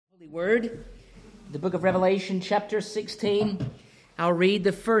Word, the book of Revelation, chapter 16. I'll read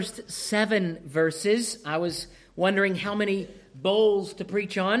the first 7 verses. I was wondering how many bowls to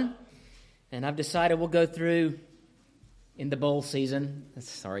preach on, and I've decided we'll go through in the bowl season.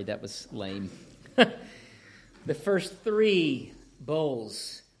 Sorry, that was lame. The first 3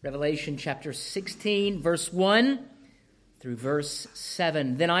 bowls. Revelation chapter 16, verse 1 through verse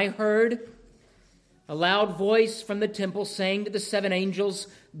 7. Then I heard a loud voice from the temple saying to the 7 angels,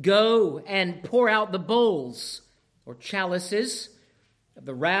 "Go and pour out the bowls," or chalices, "of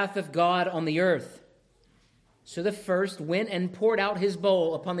the wrath of God on the earth." So the first went and poured out his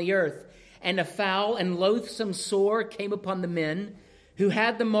bowl upon the earth, and a foul and loathsome sore came upon the men who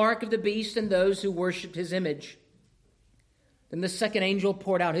had the mark of the beast and those who worshipped his image. Then the second angel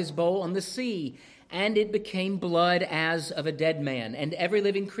poured out his bowl on the sea, and it became blood as of a dead man, and every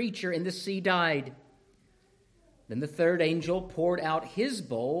living creature in the sea died. Then the third angel poured out his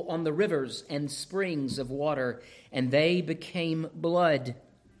bowl on the rivers and springs of water, and they became blood.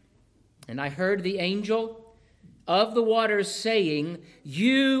 And I heard the angel of the waters saying,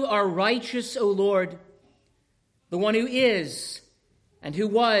 "You are righteous, O Lord, the one who is, and who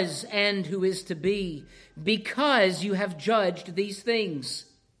was, and who is to be, because you have judged these things.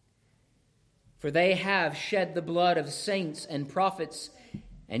 For they have shed the blood of saints and prophets,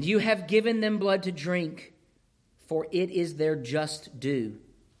 and you have given them blood to drink, for it is their just due."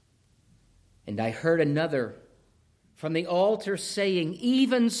 And I heard another from the altar saying,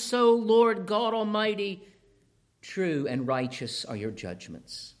 "Even so, Lord God Almighty, true and righteous are your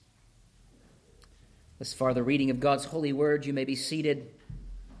judgments." Thus far, the reading of God's holy word. You may be seated.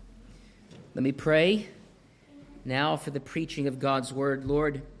 Let me pray now for the preaching of God's word.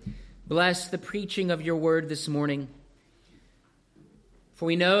 Lord, bless the preaching of your word this morning. For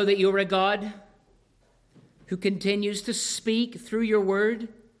we know that you are a God who continues to speak through your word.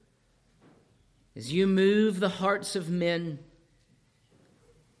 As you move the hearts of men,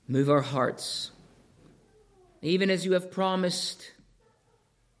 move our hearts. Even as you have promised,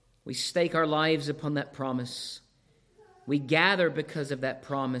 we stake our lives upon that promise. We gather because of that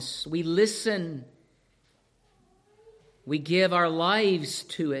promise. We listen. We give our lives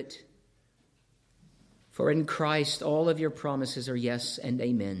to it. For in Christ, all of your promises are yes and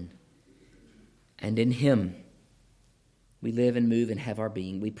amen. And in him, we live and move and have our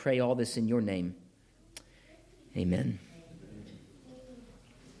being. We pray all this in your name. Amen.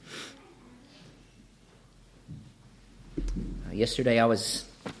 Yesterday I was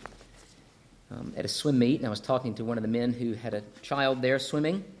at a swim meet, and I was talking to one of the men who had a child there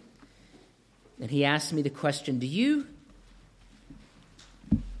swimming. And he asked me the question, "Do you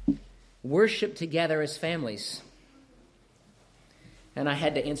worship together as families?" And I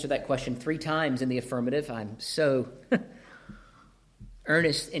had to answer that question 3 times in the affirmative. I'm so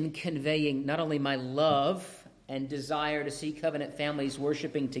earnest in conveying not only my love and desire to see covenant families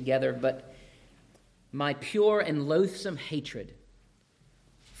worshiping together, but my pure and loathsome hatred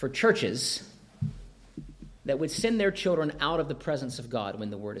for churches that would send their children out of the presence of God when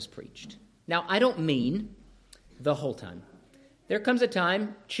the word is preached. Now, I don't mean the whole time. There comes a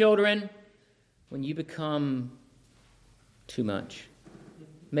time, children, when you become too much.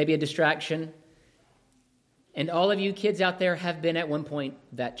 Maybe a distraction. And all of you kids out there have been at one point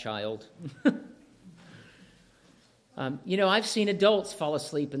that child. I've seen adults fall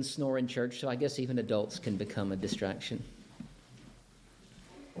asleep and snore in church, so I guess even adults can become a distraction.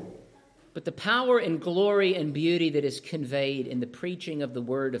 But the power and glory and beauty that is conveyed in the preaching of the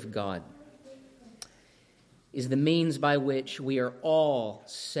Word of God is the means by which we are all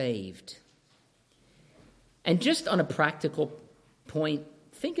saved. And just on a practical point,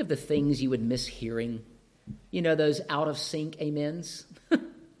 think of the things you would miss hearing. Those out of sync amens,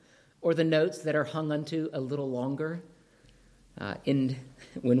 or the notes that are hung onto a little longer. And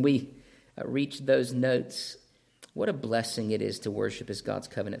when we reach those notes, what a blessing it is to worship as God's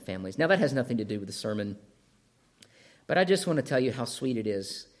covenant families. Now, that has nothing to do with the sermon, but I just want to tell you how sweet it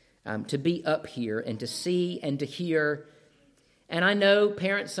is to be up here and to see and to hear. And I know,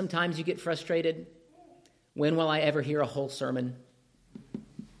 parents, sometimes you get frustrated. When will I ever hear a whole sermon?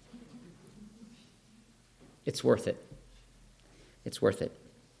 It's worth it. It's worth it.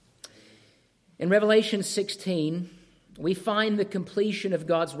 In Revelation 16, we find the completion of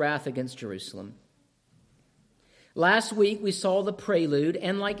God's wrath against Jerusalem. Last week, we saw the prelude,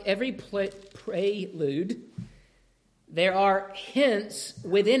 and like every prelude, there are hints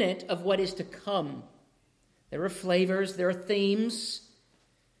within it of what is to come. There are flavors, there are themes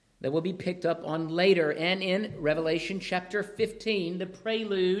that will be picked up on later. And in Revelation chapter 15, the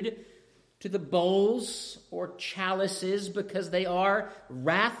prelude to the bowls or chalices because they are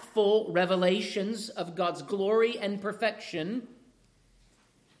wrathful revelations of God's glory and perfection,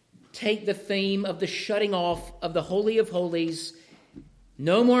 take the theme of the shutting off of the Holy of Holies.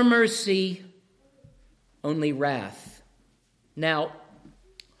 No more mercy, only wrath. Now,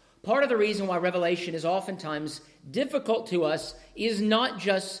 part of the reason why Revelation is oftentimes difficult to us is not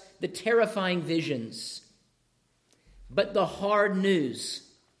just the terrifying visions, but the hard news.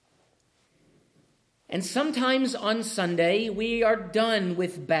 And sometimes on Sunday, we are done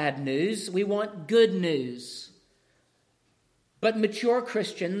with bad news. We want good news. But mature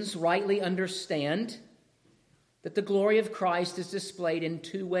Christians rightly understand that the glory of Christ is displayed in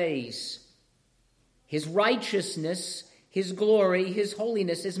two ways. His righteousness, His glory, His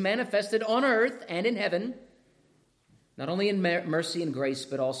holiness is manifested on earth and in heaven, not only in mercy and grace,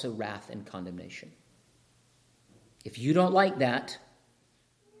 but also wrath and condemnation. If you don't like that,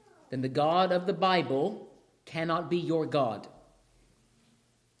 then the God of the Bible cannot be your God.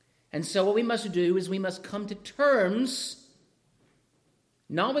 And so what we must do is we must come to terms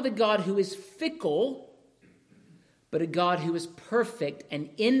not with a God who is fickle, but a God who is perfect and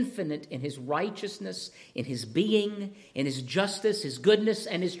infinite in His righteousness, in His being, in His justice, His goodness,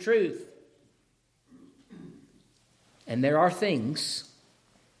 and His truth. And there are things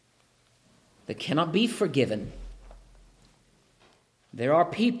that cannot be forgiven. There are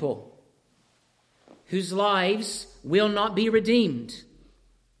people whose lives will not be redeemed.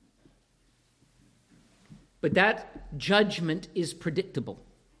 But that judgment is predictable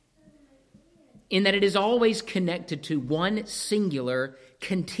in that it is always connected to one singular,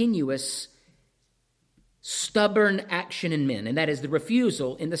 continuous, stubborn action in men, and that is the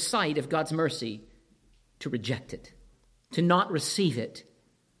refusal in the sight of God's mercy to reject it, to not receive it.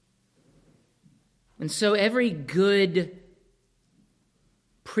 And so every good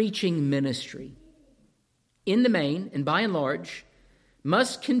preaching ministry, in the main and by and large,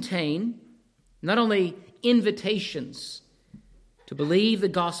 must contain not only invitations to believe the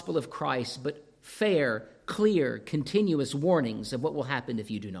gospel of Christ, but fair, clear, continuous warnings of what will happen if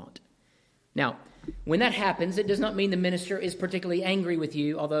you do not. Now, when that happens, it does not mean the minister is particularly angry with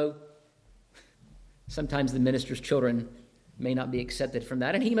you, although sometimes the minister's children may not be accepted from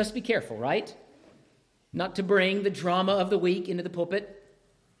that, and he must be careful, right? Not to bring the drama of the week into the pulpit.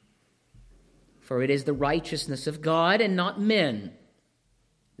 For it is the righteousness of God and not men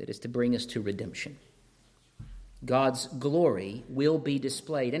that is to bring us to redemption. God's glory will be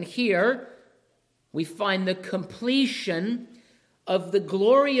displayed. And here we find the completion of the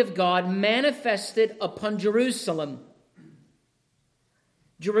glory of God manifested upon Jerusalem.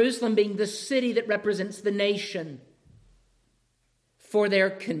 Jerusalem being the city that represents the nation for their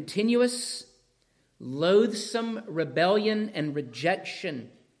continuous, loathsome rebellion and rejection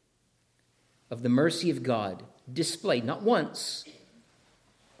of the mercy of God, displayed not once,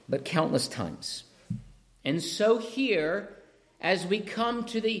 but countless times. And so here, as we come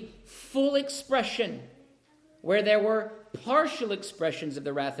to the full expression, where there were partial expressions of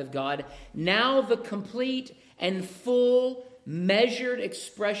the wrath of God, now the complete and full, measured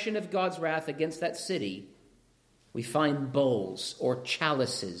expression of God's wrath against that city, we find bowls or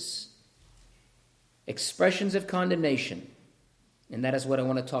chalices, expressions of condemnation. And that is what I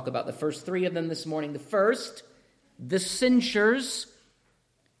want to talk about. The first three of them this morning. The first, the censures,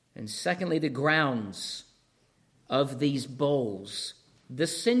 and secondly, the grounds of these bowls. The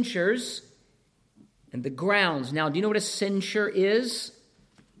censures and the grounds. Now, do you know what a censure is?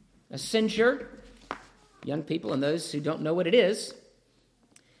 A censure, young people and those who don't know what it is,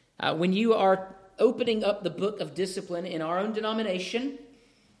 when you are opening up the book of discipline in our own denomination,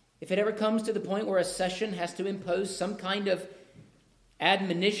 if it ever comes to the point where a session has to impose some kind of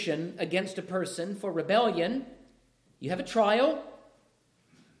admonition against a person for rebellion, you have a trial.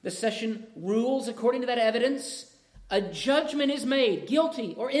 The session rules according to that evidence. A judgment is made,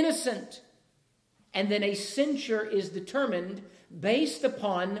 guilty or innocent. And then a censure is determined based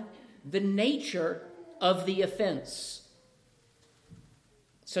upon the nature of the offense.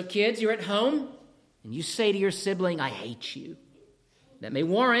 So kids, you're at home and you say to your sibling, "I hate you." That may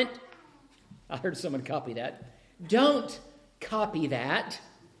warrant, I heard someone copy that. Don't copy that.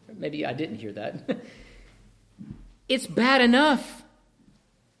 Maybe I didn't hear that. It's bad enough.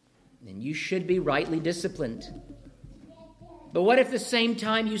 And you should be rightly disciplined. But what if the same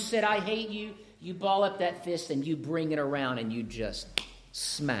time you said, "I hate you," you ball up that fist and you bring it around and you just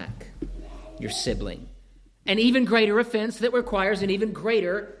smack your sibling? An even greater offense that requires an even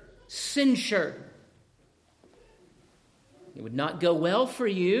greater censure. It would not go well for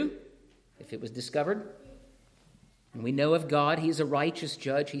you if it was discovered. And we know of God, he is a righteous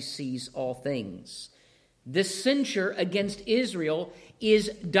judge. He sees all things. The censure against Israel is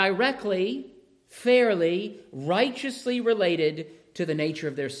directly, fairly, righteously related to the nature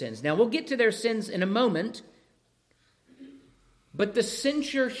of their sins. Now, we'll get to their sins in a moment, but the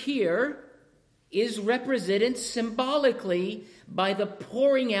censure here is represented symbolically by the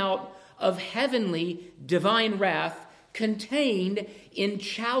pouring out of heavenly divine wrath contained in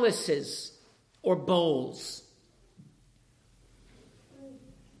chalices or bowls.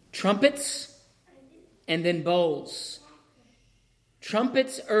 Trumpets and then bowls.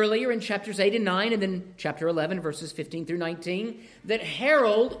 Trumpets earlier in chapters 8 and 9, and then chapter 11, verses 15 through 19, that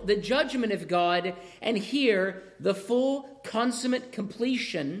herald the judgment of God, and here the full consummate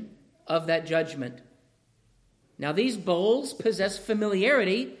completion of that judgment. Now these bowls possess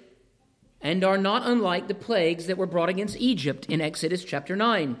familiarity and are not unlike the plagues that were brought against Egypt in Exodus chapter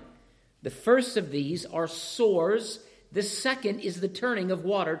 9. The first of these are sores. The second is the turning of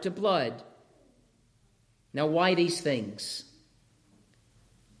water to blood. Now, why these things?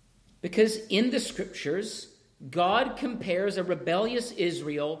 Because in the Scriptures, God compares a rebellious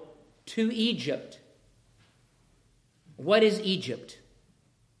Israel to Egypt. What is Egypt?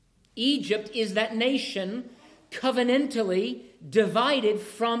 Egypt is that nation covenantally divided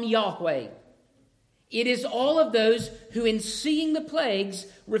from Yahweh. It is all of those who, in seeing the plagues,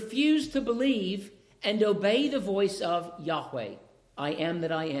 refuse to believe and obey the voice of Yahweh. I am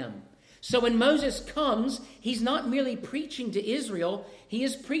that I am. So when Moses comes, he's not merely preaching to Israel, he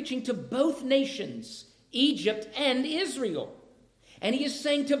is preaching to both nations, Egypt and Israel. And he is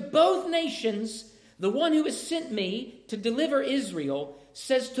saying to both nations, the one who has sent me to deliver Israel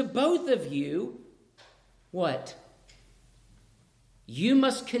says to both of you, what? You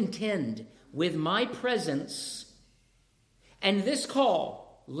must contend with my presence and this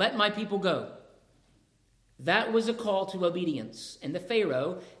call, let my people go. That was a call to obedience. And the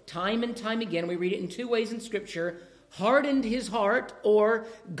Pharaoh, time and time again, we read it in two ways in Scripture, hardened his heart, or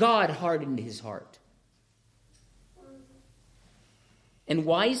God hardened his heart. And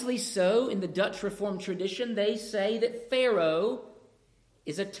wisely so, in the Dutch Reformed tradition, they say that Pharaoh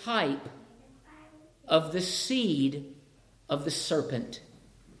is a type of the seed of the serpent.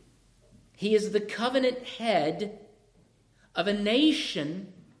 He is the covenant head of a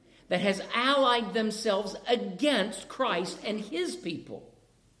nation that has allied themselves against Christ and his people.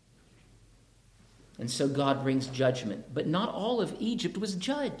 And so God brings judgment. But not all of Egypt was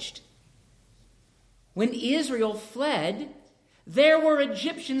judged. When Israel fled, there were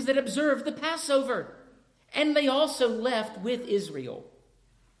Egyptians that observed the Passover. And they also left with Israel.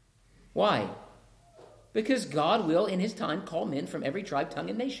 Why? Because God will, in his time, call men from every tribe, tongue,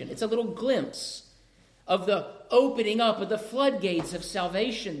 and nation. It's a little glimpse of the opening up of the floodgates of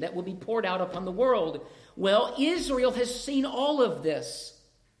salvation that will be poured out upon the world. Well, Israel has seen all of this.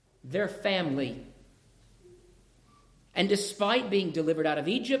 Their family. And despite being delivered out of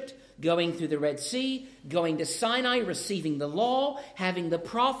Egypt, going through the Red Sea, going to Sinai, receiving the law, having the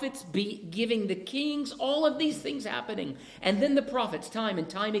prophets, giving the kings, all of these things happening. And then the prophets, time and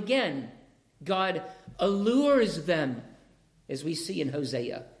time again, God allures them, as we see in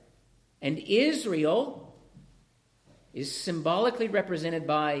Hosea. And Israel is symbolically represented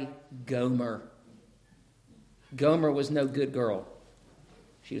by Gomer. Gomer was no good girl.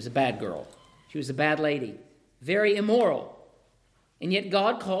 She was a bad girl. She was a bad lady. Very immoral. And yet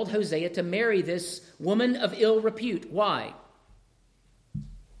God called Hosea to marry this woman of ill repute. Why?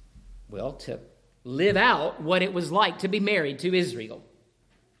 Well, to live out what it was like to be married to Israel.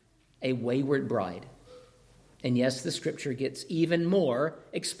 A wayward bride. And yes, the Scripture gets even more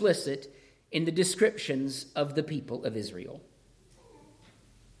explicit in the descriptions of the people of Israel.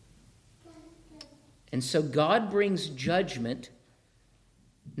 And so God brings judgment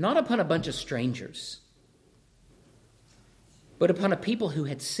not upon a bunch of strangers, but upon a people who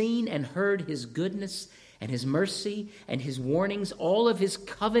had seen and heard his goodness and his mercy and his warnings, all of his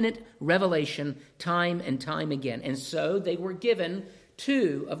covenant revelation time and time again. And so they were given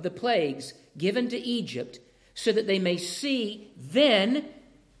 2 of the plagues given to Egypt so that they may see then,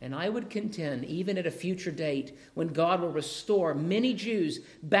 and I would contend even at a future date, when God will restore many Jews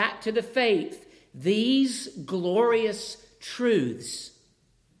back to the faith, these glorious truths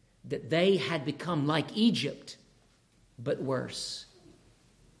that they had become like Egypt, but worse.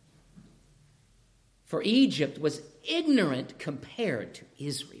 For Egypt was ignorant compared to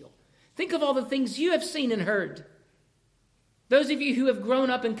Israel. Think of all the things you have seen and heard. Those of you who have grown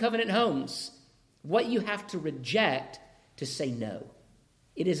up in covenant homes, what you have to reject to say no.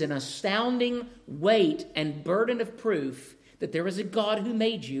 It is an astounding weight and burden of proof that there is a God who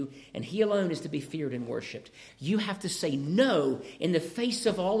made you, and he alone is to be feared and worshipped. You have to say no in the face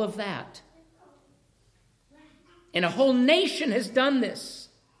of all of that. And a whole nation has done this.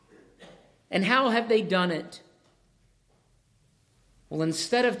 And how have they done it? Well,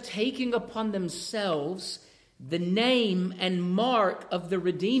 instead of taking upon themselves the name and mark of the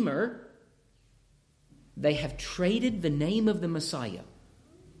Redeemer, they have traded the name of the Messiah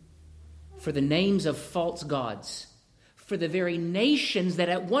for the names of false gods, for the very nations that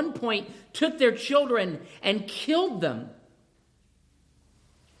at one point took their children and killed them.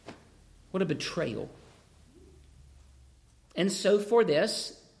 What a betrayal. And so for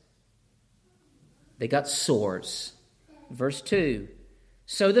this, they got sores. Verse 2.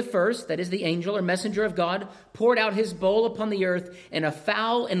 So the first, that is the angel or messenger of God, poured out his bowl upon the earth, and a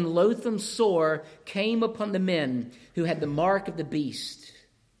foul and loathsome sore came upon the men who had the mark of the beast.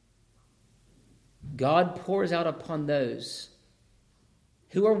 God pours out upon those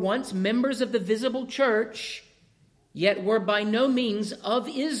who were once members of the visible church, yet were by no means of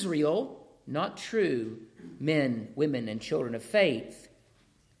Israel, not true men, women, and children of faith,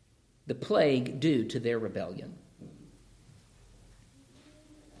 the plague due to their rebellion.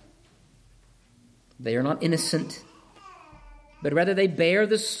 They are not innocent, but rather they bear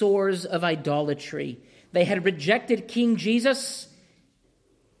the sores of idolatry. They had rejected King Jesus,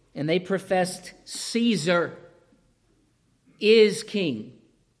 and they professed Caesar is king.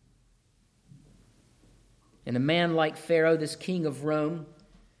 And a man like Pharaoh, this king of Rome,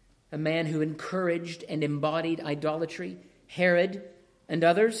 a man who encouraged and embodied idolatry, Herod and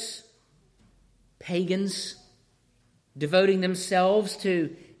others, pagans, devoting themselves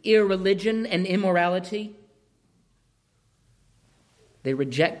to irreligion and immorality, they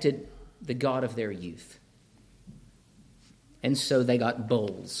rejected the God of their youth. And so they got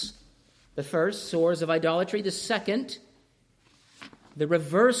bowls. The first, sores of idolatry. The second, the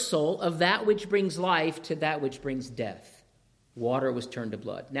reversal of that which brings life to that which brings death. Water was turned to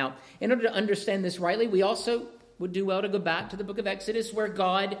blood. Now, in order to understand this rightly, we also would do well to go back to the book of Exodus, where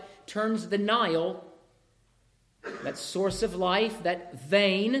God turns the Nile, that source of life, that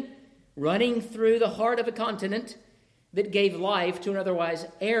vein running through the heart of a continent that gave life to an otherwise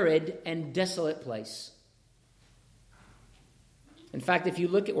arid and desolate place. In fact, if you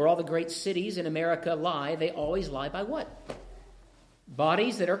look at where all the great cities in America lie, they always lie by what?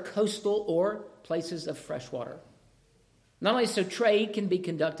 Bodies that are coastal or places of fresh water. Not only so trade can be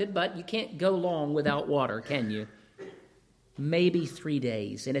conducted, but you can't go long without water, can you? Maybe 3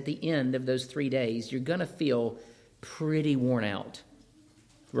 days. And at the end of those 3 days, you're going to feel pretty worn out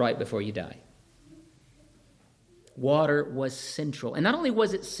right before you die. Water was central. And not only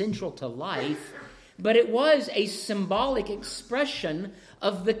was it central to life, but it was a symbolic expression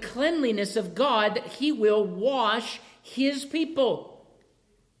of the cleanliness of God, that he will wash his people.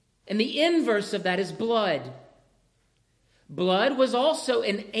 And the inverse of that is blood. Blood was also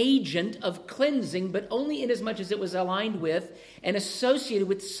an agent of cleansing, but only inasmuch as it was aligned with and associated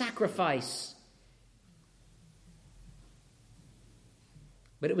with sacrifice.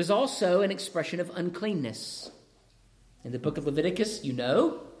 But it was also an expression of uncleanness. In the book of Leviticus, you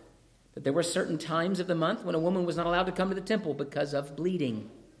know that there were certain times of the month when a woman was not allowed to come to the temple because of bleeding.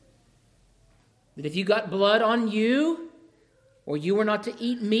 That if you got blood on you, or you were not to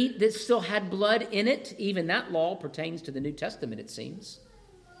eat meat that still had blood in it, even that law pertains to the New Testament, it seems.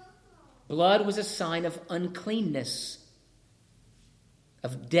 Blood was a sign of uncleanness,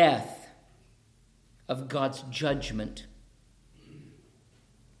 of death, of God's judgment.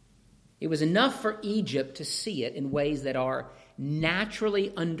 It was enough for Egypt to see it in ways that are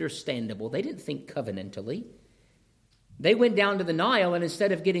naturally understandable. They didn't think covenantally. They went down to the Nile, and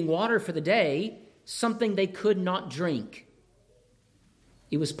instead of getting water for the day, something they could not drink.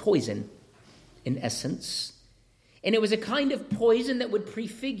 It was poison, in essence. And it was a kind of poison that would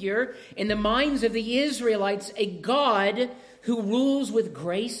prefigure, in the minds of the Israelites, a God who rules with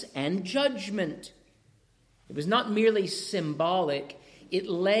grace and judgment. It was not merely symbolic. It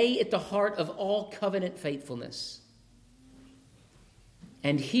lay at the heart of all covenant faithfulness.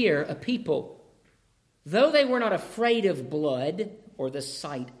 And here, a people, though they were not afraid of blood or the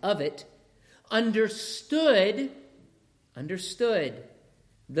sight of it, understood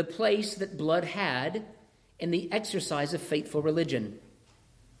the place that blood had in the exercise of faithful religion.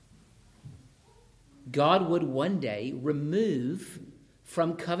 God would one day remove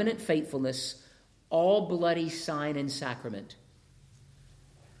from covenant faithfulness all bloody sign and sacrament.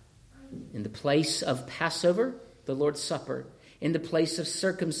 In the place of Passover, the Lord's Supper. In the place of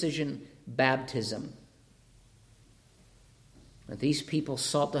circumcision, baptism. But these people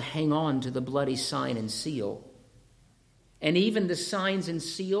sought to hang on to the bloody sign and seal. and even the signs and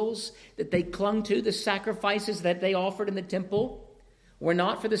seals that they clung to, the sacrifices that they offered in the temple, were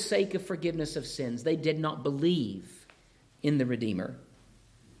not for the sake of forgiveness of sins. They did not believe in the Redeemer.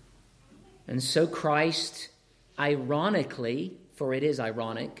 And so Christ, ironically, for it is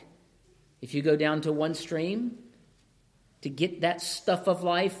ironic, if you go down to one stream to get that stuff of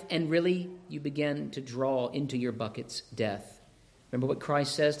life, and really you begin to draw into your buckets death. Remember what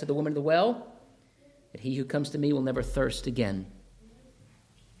Christ says to the woman at the well? That he who comes to me will never thirst again.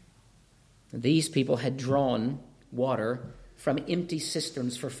 These people had drawn water from empty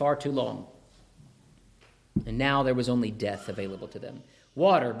cisterns for far too long. And now there was only death available to them.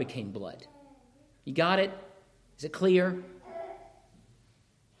 Water became blood. You got it? Is it clear?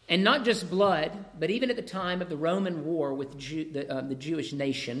 And not just blood, but even at the time of the Roman war with the Jewish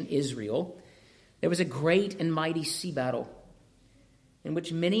nation, Israel, there was a great and mighty sea battle in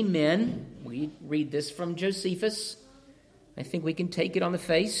which many men, we read this from Josephus, I think we can take it on the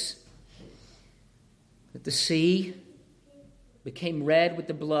face, that the sea became red with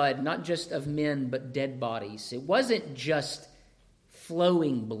the blood, not just of men, but dead bodies. It wasn't just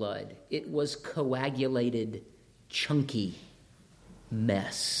flowing blood. It was coagulated, chunky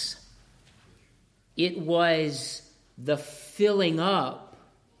mess. It was the filling up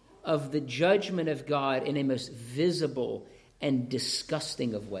of the judgment of God in a most visible and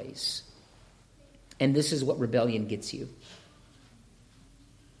disgusting of ways. And this is what rebellion gets you.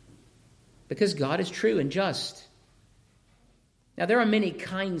 Because God is true and just. Now, there are many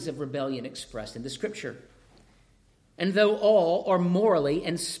kinds of rebellion expressed in the Scripture. And though all are morally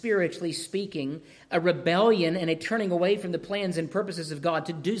and spiritually speaking a rebellion and a turning away from the plans and purposes of God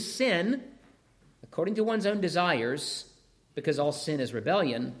to do sin according to one's own desires, because all sin is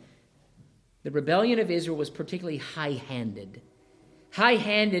rebellion, the rebellion of Israel was particularly high-handed.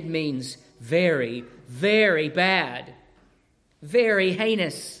 High-handed means very, very bad, very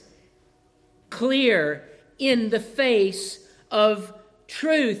heinous, clear in the face of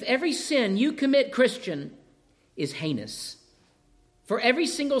truth. Every sin you commit, Christian, is heinous. For every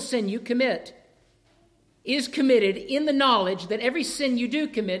single sin you commit is committed in the knowledge that every sin you do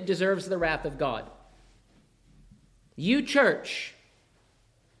commit deserves the wrath of God. You, church,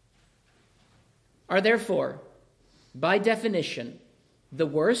 are therefore, by definition, the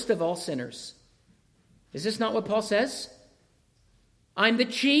worst of all sinners. Is this not what Paul says? I'm the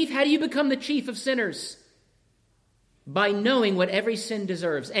chief. How do you become the chief of sinners? By knowing what every sin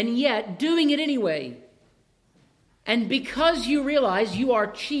deserves, and yet doing it anyway. And because you realize you are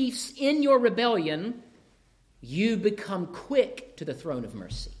chiefs in your rebellion, you become quick to the throne of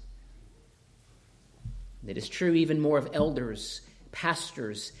mercy. It is true even more of elders,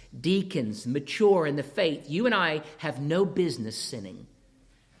 pastors, deacons, mature in the faith. You and I have no business sinning.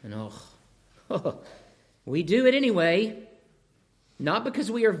 And we do it anyway. Not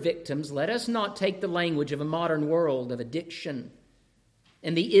because we are victims. Let us not take the language of a modern world of addiction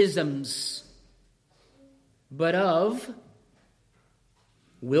and the isms, but of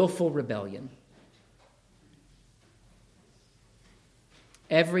willful rebellion.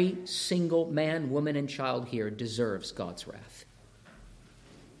 Every single man, woman, and child here deserves God's wrath.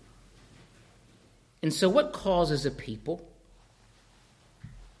 And so what causes a people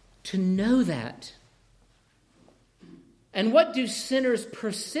to know that? And what do sinners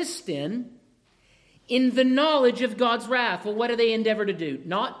persist in the knowledge of God's wrath? Well, what do they endeavor to do?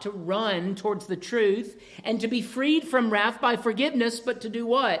 Not to run towards the truth and to be freed from wrath by forgiveness, but to do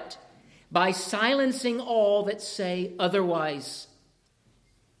what? By silencing all that say otherwise.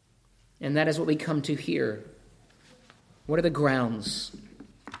 And that is what we come to here. What are the grounds?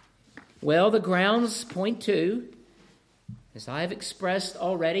 Well, the grounds point to, as I have expressed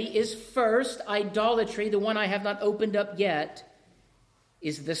already, is first idolatry, the one I have not opened up yet,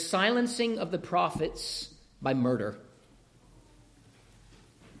 is the silencing of the prophets by murder.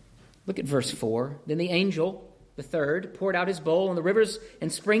 Look at verse 4. Then the angel, the third, poured out his bowl on the rivers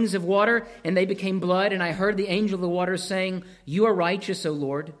and springs of water, and they became blood. And I heard the angel of the waters saying, "You are righteous, O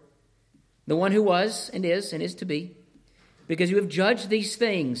Lord, the one who was and is to be, because you have judged these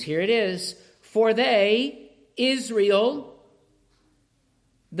things." Here it is. "For they," Israel,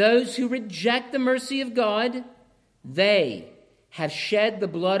 those who reject the mercy of God, they have shed the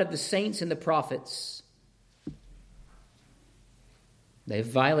blood of the saints and the prophets. They have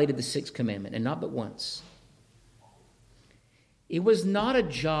violated the sixth commandment, and not but once. It was not a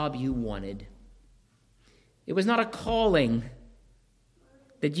job you wanted. It was not a calling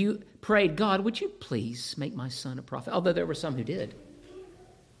that you prayed, "God, would you please make my son a prophet?" Although there were some who did.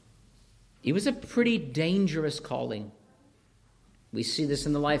 It was a pretty dangerous calling. We see this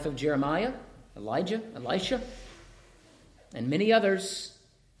in the life of Jeremiah, Elijah, Elisha. and many others,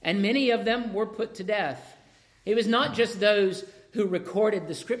 and many of them were put to death. It was not just those who recorded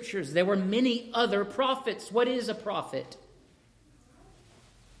the Scriptures. There were many other prophets. What is a prophet?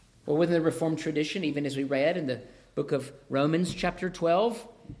 Well, within the Reformed tradition, even as we read in the book of Romans chapter 12,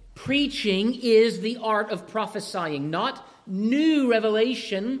 preaching is the art of prophesying, not new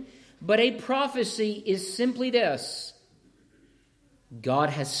revelation, but a prophecy is simply this: God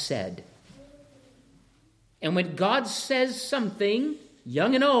has said. And when God says something,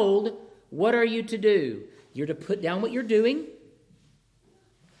 young and old, what are you to do? You're to put down what you're doing.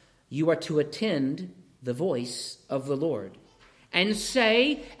 You are to attend the voice of the Lord and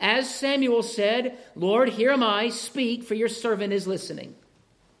say, as Samuel said, Lord, here am I, speak, for your servant is listening.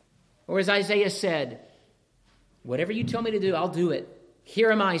 Or as Isaiah said, whatever you tell me to do, I'll do it.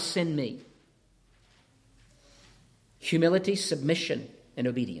 Here am I, send me. Humility, submission, and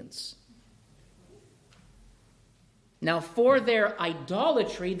obedience. Now, for their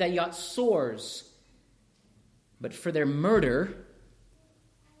idolatry, they got sores. But for their murder,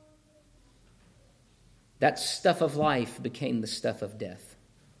 that stuff of life became the stuff of death.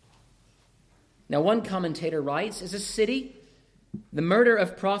 Now, one commentator writes, as a city, the murder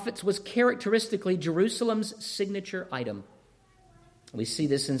of prophets was characteristically Jerusalem's signature item. We see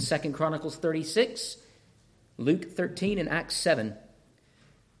this in 2 Chronicles 36, Luke 13, and Acts 7.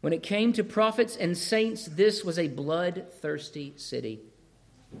 When it came to prophets and saints, this was a bloodthirsty city.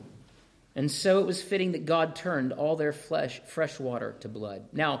 And so it was fitting that God turned all their fresh water to blood.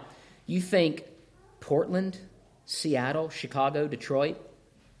 Now, you think Portland, Seattle, Chicago, Detroit,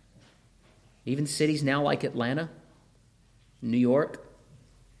 even cities now like Atlanta, New York,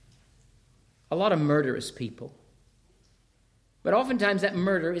 a lot of murderous people. But oftentimes that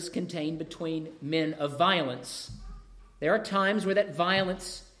murder is contained between men of violence. There are times where that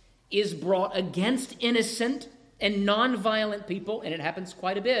violence is brought against innocent and non-violent people, and it happens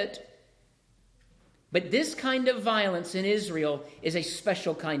quite a bit. But this kind of violence in Israel is a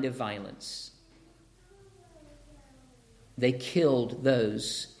special kind of violence. They killed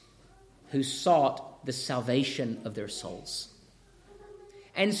those who sought the salvation of their souls.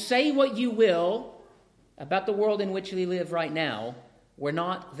 And say what you will about the world in which we live right now, we're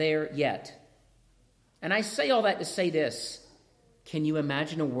not there yet. And I say all that to say this: can you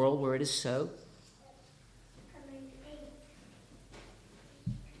imagine a world where it is so?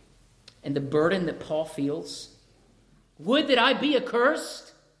 And the burden that Paul feels, would that I be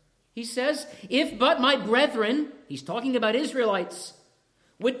accursed, he says, if but my brethren, he's talking about Israelites,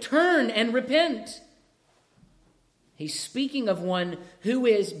 would turn and repent. He's speaking of one who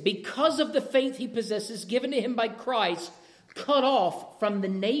is, because of the faith he possesses, given to him by Christ, cut off from the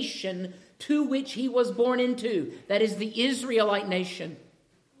nation to which he was born into. That is the Israelite nation.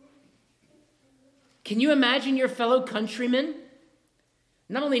 Can you imagine your fellow countrymen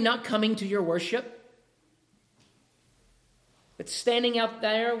not only not coming to your worship, but standing out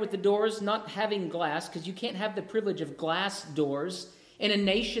there with the doors not having glass, because you can't have the privilege of glass doors in a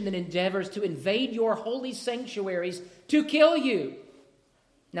nation that endeavors to invade your holy sanctuaries to kill you?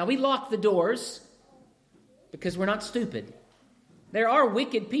 Now, we lock the doors because we're not stupid. There are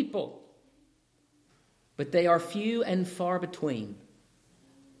wicked people, but they are few and far between.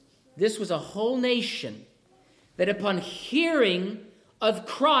 This was a whole nation that upon hearing of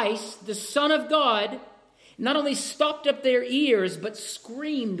Christ, the Son of God, not only stopped up their ears, but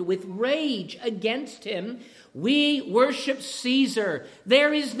screamed with rage against him. We worship Caesar.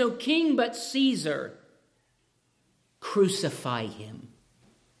 There is no king but Caesar. Crucify him.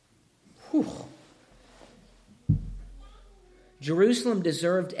 Whew. Jerusalem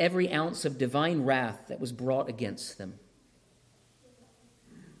deserved every ounce of divine wrath that was brought against them.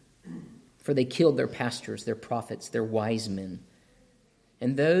 For they killed their pastors, their prophets, their wise men,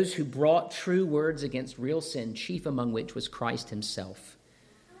 and those who brought true words against real sin, chief among which was Christ himself.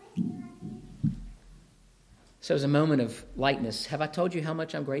 So as a moment of lightness, have I told you how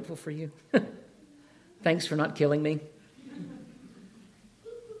much I'm grateful for you? Thanks for not killing me.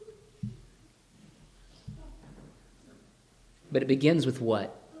 But it begins with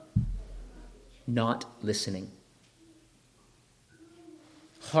what? Not listening.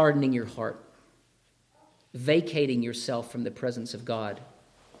 Hardening your heart. Vacating yourself from the presence of God.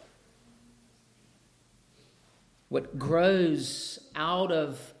 What grows out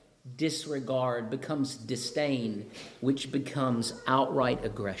of disregard becomes disdain, which becomes outright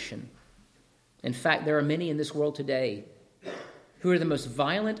aggression. In fact, there are many in this world today who are the most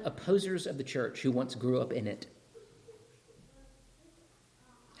violent opposers of the church who once grew up in it.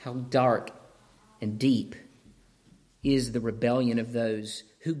 How dark and deep is the rebellion of those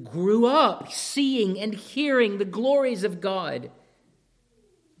who grew up seeing and hearing the glories of God,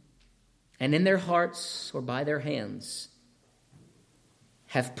 and in their hearts or by their hands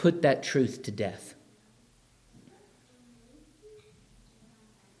have put that truth to death.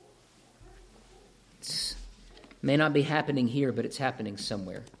 It may not be happening here, but it's happening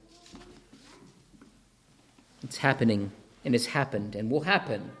somewhere. It's happening, and it's happened, and will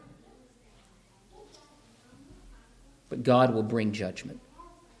happen. But God will bring judgment.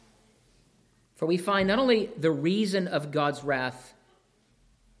 For we find not only the reason of God's wrath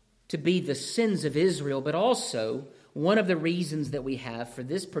to be the sins of Israel, but also one of the reasons that we have for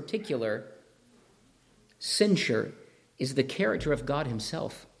this particular censure is the character of God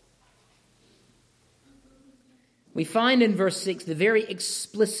himself. We find in verse 6 the very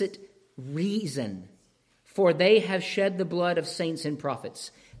explicit reason, for they have shed the blood of saints and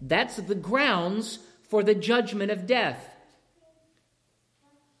prophets. That's the grounds for the judgment of death.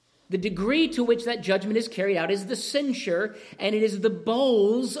 The degree to which that judgment is carried out is the censure, and it is the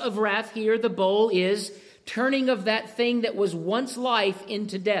bowls of wrath here. The bowl is turning of that thing that was once life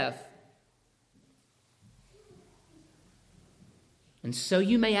into death. And so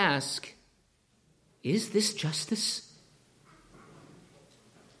you may ask, is this justice?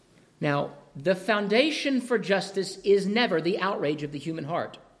 Now, the foundation for justice is never the outrage of the human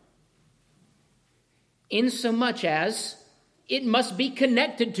heart, insomuch as it must be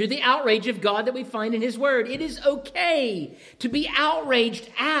connected to the outrage of God that we find in his word. It is okay to be outraged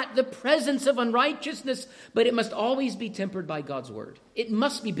at the presence of unrighteousness, but it must always be tempered by God's word. It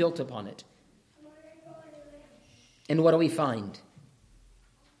must be built upon it. And what do we find?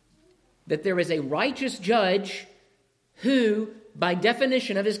 That there is a righteous judge who, by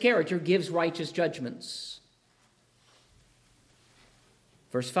definition of his character, gives righteous judgments.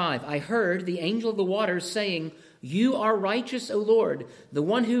 Verse 5, I heard the angel of the waters saying, you are righteous, O Lord, the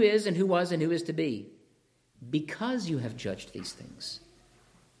one who is and who was and who is to be, because you have judged these things.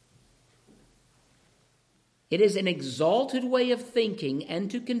 It is an exalted way of thinking and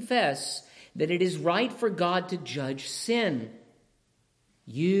to confess that it is right for God to judge sin.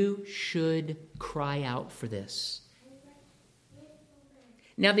 You should cry out for this.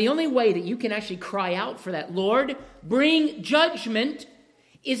 Now, the only way that you can actually cry out for that, Lord, bring judgment,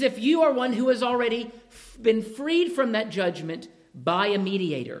 is if you are one who has already been freed from that judgment by a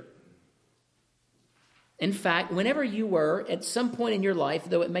mediator. In fact, whenever you were at some point in your life,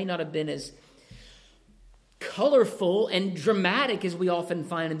 though it may not have been as colorful and dramatic as we often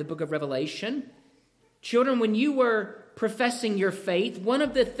find in the book of Revelation, children, when you were professing your faith, one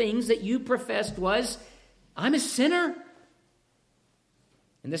of the things that you professed was, I'm a sinner.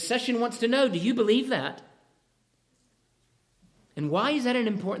 And the session wants to know, do you believe that? And why is that an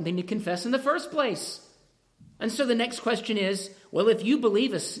important thing to confess in the first place? And so the next question is, well, if you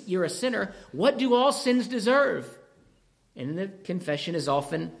believe you're a sinner, what do all sins deserve? And the confession is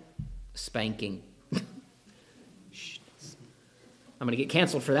often spanking. I'm going to get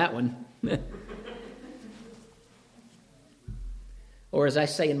canceled for that one. Or as I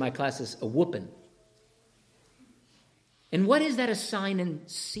say in my classes, a whooping. And what is that a sign and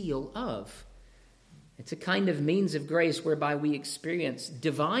seal of? It's a kind of means of grace whereby we experience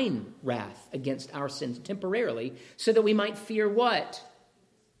divine wrath against our sins temporarily so that we might fear what?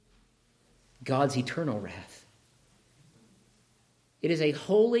 God's eternal wrath. It is a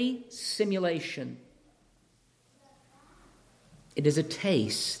holy simulation. It is a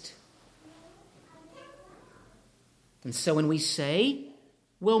taste. And so when we say,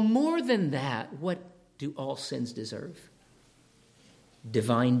 well, more than that, what do all sins deserve?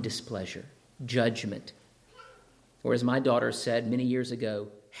 Divine displeasure. Judgment. Or as my daughter said many years ago,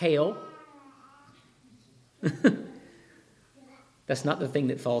 hail. That's not the thing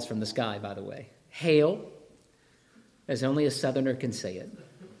that falls from the sky, by the way. Hail, as only a southerner can say it.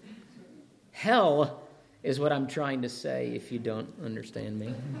 Hell is what I'm trying to say if you don't understand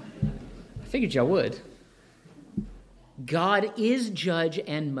me. I figured y'all would. God is judge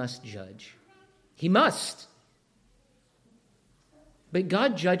and must judge. He must. But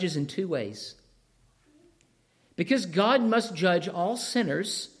God judges in two ways. Because God must judge all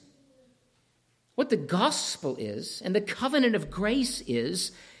sinners, what the gospel is, and the covenant of grace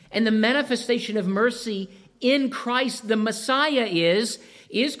is, and the manifestation of mercy in Christ the Messiah is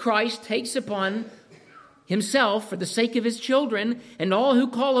Christ takes upon himself, for the sake of his children, and all who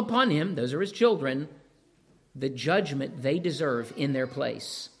call upon him, those are his children, the judgment they deserve in their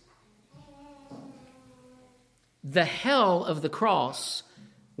place. The hell of the cross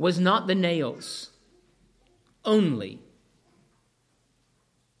was not the nails only.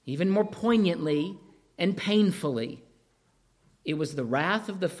 Even more poignantly and painfully, It was the wrath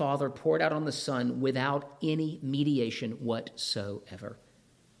of the Father poured out on the Son without any mediation whatsoever.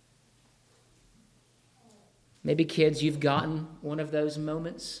 Maybe, kids, you've gotten one of those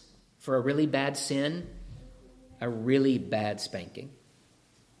moments for a really bad sin, a really bad spanking.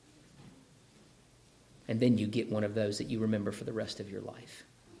 And then you get one of those that you remember for the rest of your life.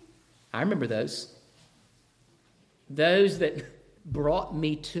 I remember those. Those that brought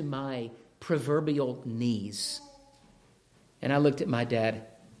me to my proverbial knees. And I looked at my dad,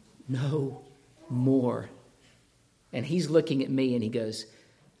 no more. And he's looking at me and he goes,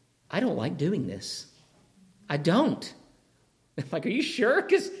 I don't like doing this. I don't. I'm like, are you sure?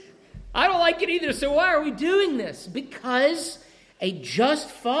 Because I don't like it either. So why are we doing this? Because a just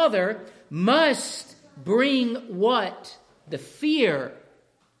father must bring what? The fear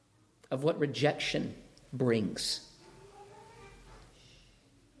of what rejection brings.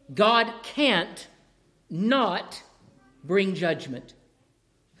 God can't not bring judgment.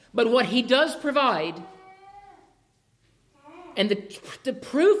 But what he does provide, and the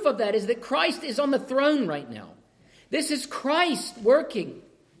proof of that is that Christ is on the throne right now. This is Christ working.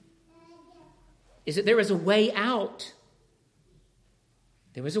 Is that there is a way out.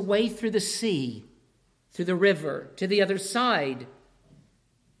 There is a way through the sea, through the river, to the other side.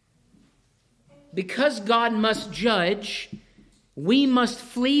 Because God must judge, we must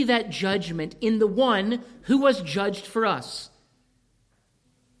flee that judgment in the one who was judged for us.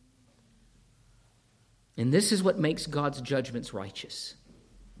 And this is what makes God's judgments righteous.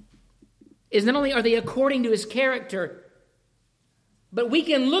 Is not only are they according to his character, but we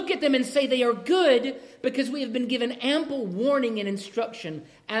can look at them and say they are good because we have been given ample warning and instruction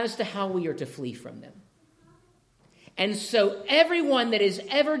as to how we are to flee from them. And so everyone that is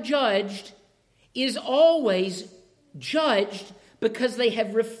ever judged is always judged because they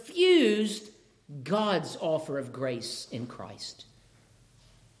have refused God's offer of grace in Christ.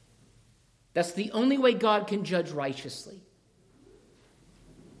 That's the only way God can judge righteously.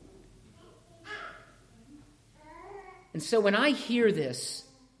 And so when I hear this,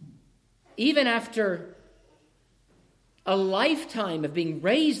 even after a lifetime of being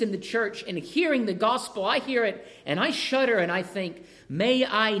raised in the church and hearing the gospel, I hear it and I shudder and I think, may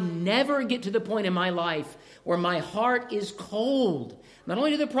I never get to the point in my life where my heart is cold, not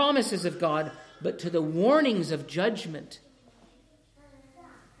only to the promises of God, but to the warnings of judgment.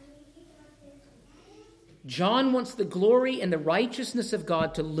 John wants the glory and the righteousness of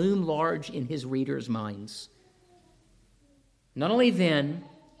God to loom large in his readers' minds. Not only then,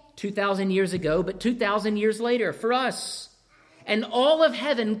 2,000 years ago, but 2,000 years later for us. And all of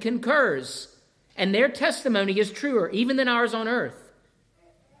heaven concurs, and their testimony is truer even than ours on earth,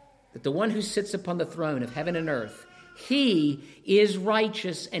 that the one who sits upon the throne of heaven and earth, he is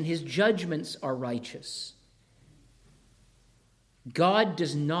righteous and his judgments are righteous. God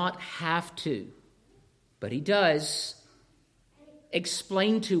does not have to, but he does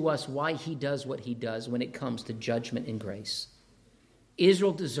explain to us why he does what he does when it comes to judgment and grace.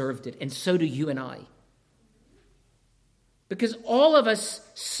 Israel deserved it, and so do you and I. Because all of us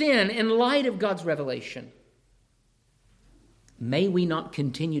sin in light of God's revelation. May we not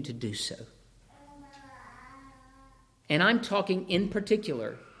continue to do so. And I'm talking in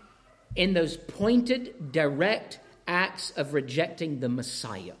particular in those pointed, direct acts of rejecting the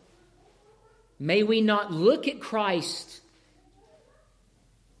Messiah. May we not look at Christ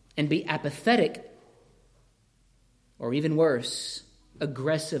and be apathetic, or even worse,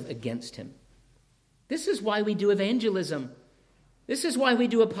 aggressive against him. This is why we do evangelism. This is why we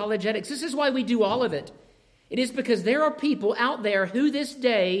do apologetics. This is why we do all of it. It is because there are people out there who this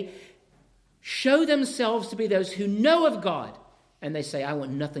day show themselves to be those who know of God, and they say, I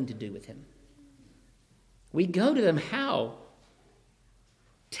want nothing to do with him. We go to them, how?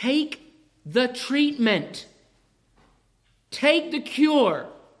 Take the treatment. Take the cure.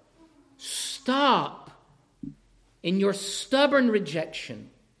 Stop in your stubborn rejection.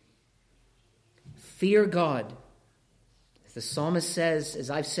 Fear God. As the psalmist says, as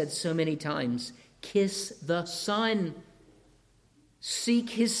I've said so many times, kiss the Son.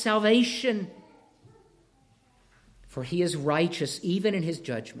 Seek his salvation. For he is righteous even in his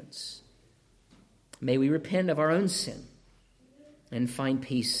judgments. May we repent of our own sin and find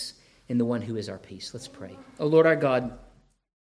peace in the one who is our peace. Let's pray. O Lord our God,